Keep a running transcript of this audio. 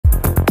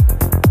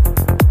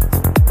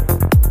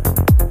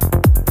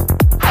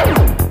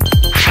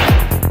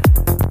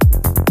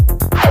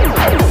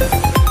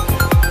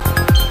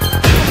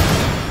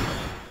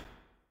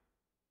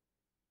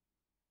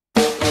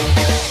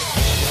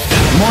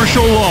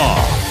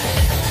off.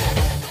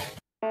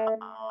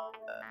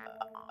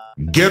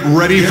 Get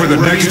ready for the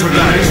next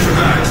battle.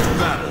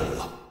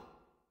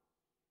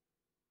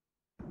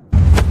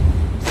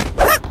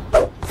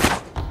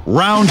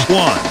 Round 1.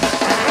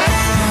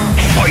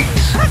 Fight!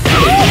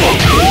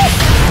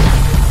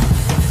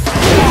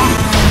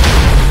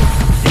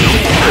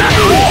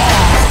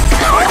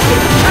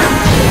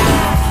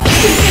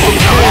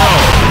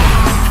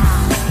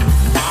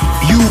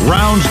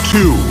 Round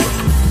 2.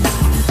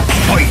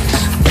 Fight!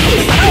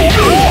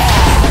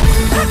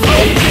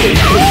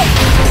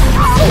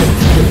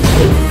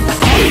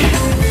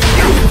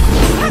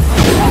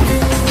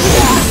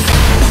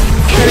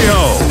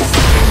 KO!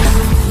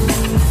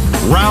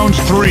 Round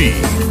 3.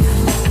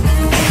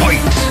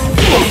 Fight!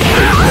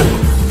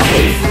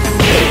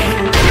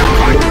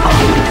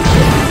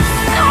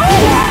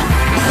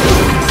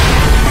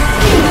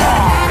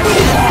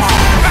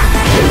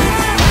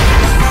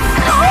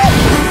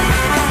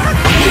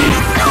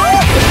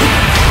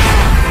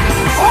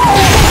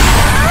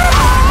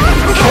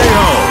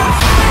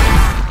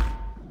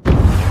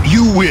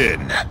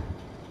 Win.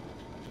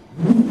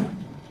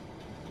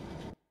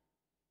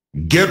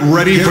 Get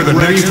ready for the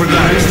next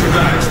battle.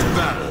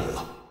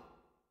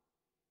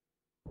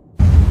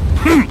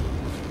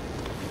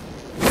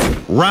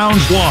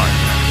 Round 1.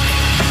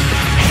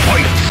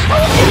 Fight.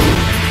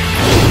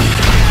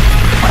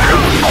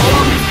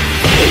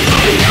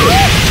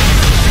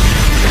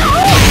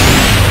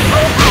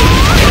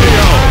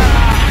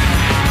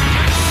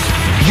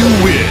 You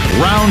win.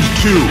 Round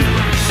 2.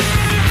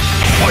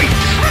 Fight.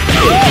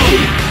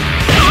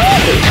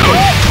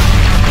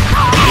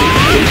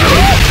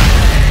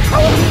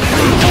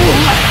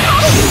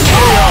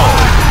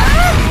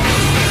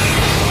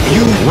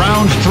 You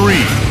round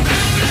 3.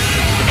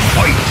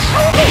 Fight.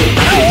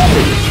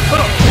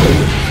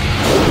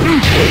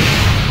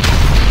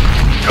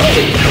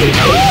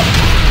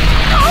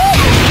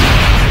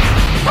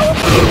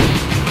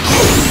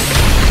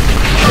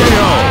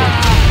 KO.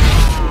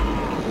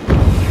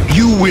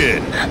 You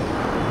win.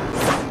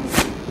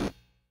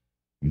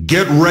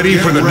 Get ready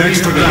for the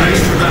next battle.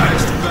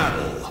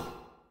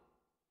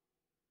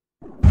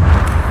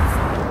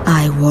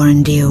 I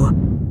warned you.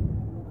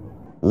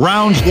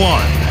 Round 1.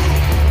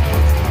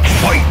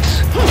 Fight!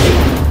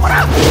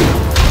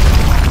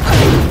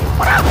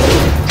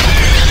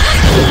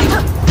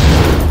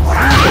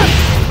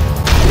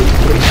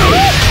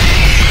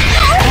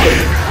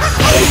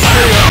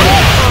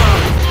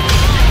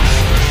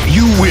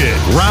 You win.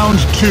 Round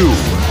 2.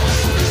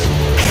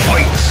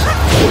 Fight!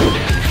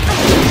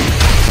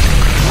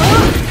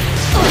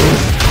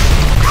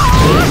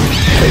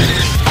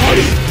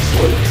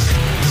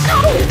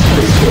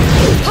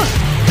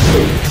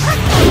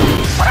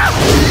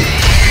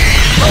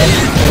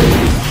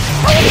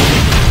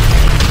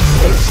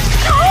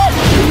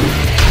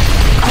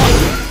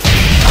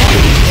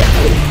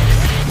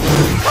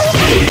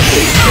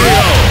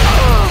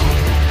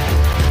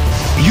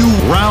 You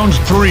round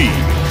 3.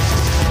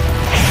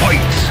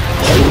 Fight!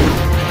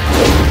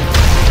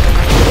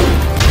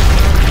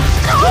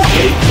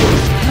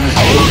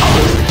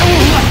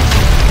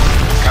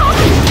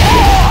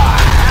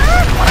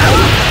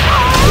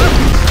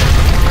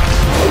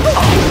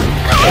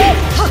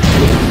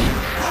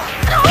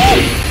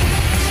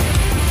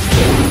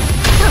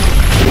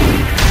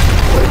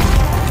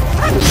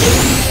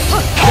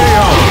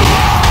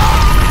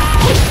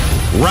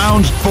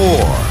 Round 4.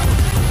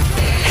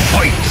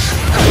 Fight!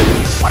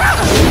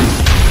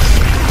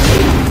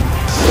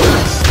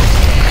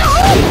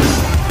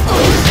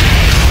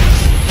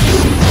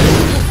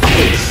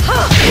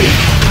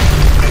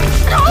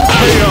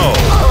 KO!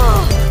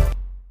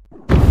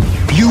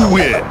 You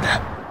win!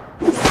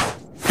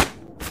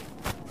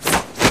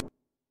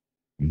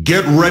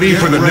 Get ready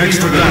for the next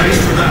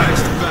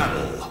battle.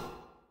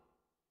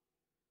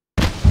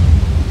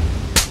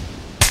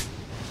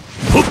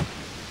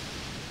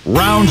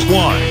 Round 1.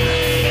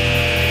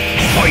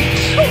 Fight!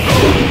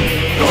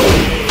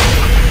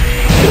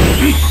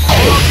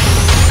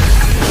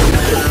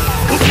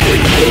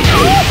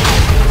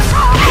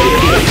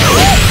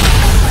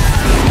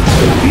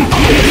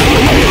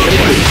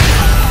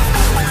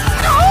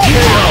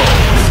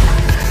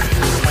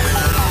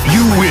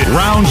 You win.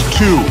 Round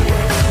 2.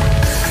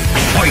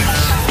 Fight!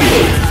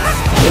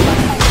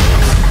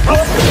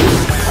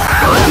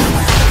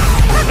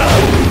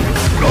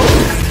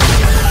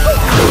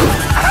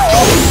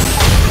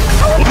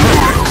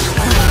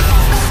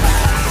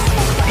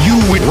 You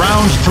win.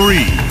 Round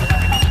 3.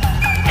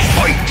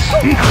 Fight!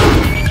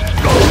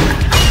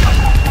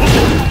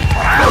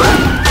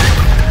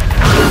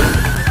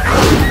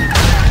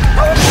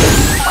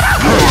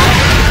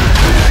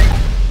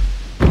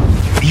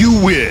 You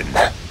win.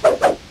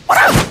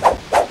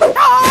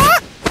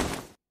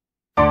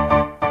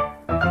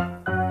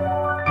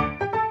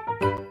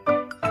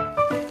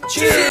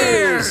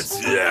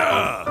 Cheers!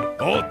 Yeah!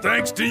 All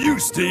thanks to you,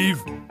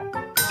 Steve.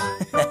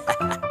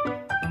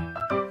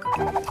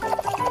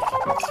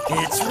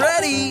 It's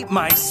ready!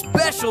 My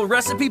special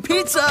recipe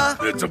pizza!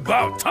 It's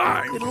about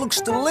time. It looks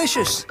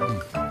delicious.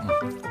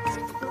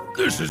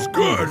 This is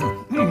good.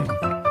 Come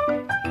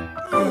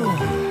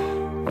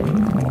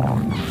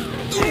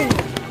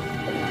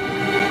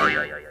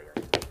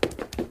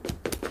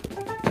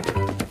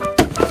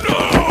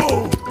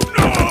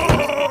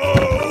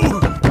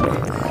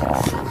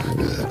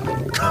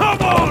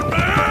on,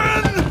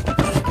 man!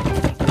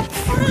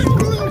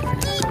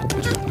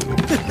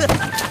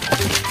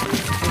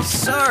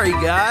 Sorry,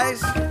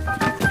 guys.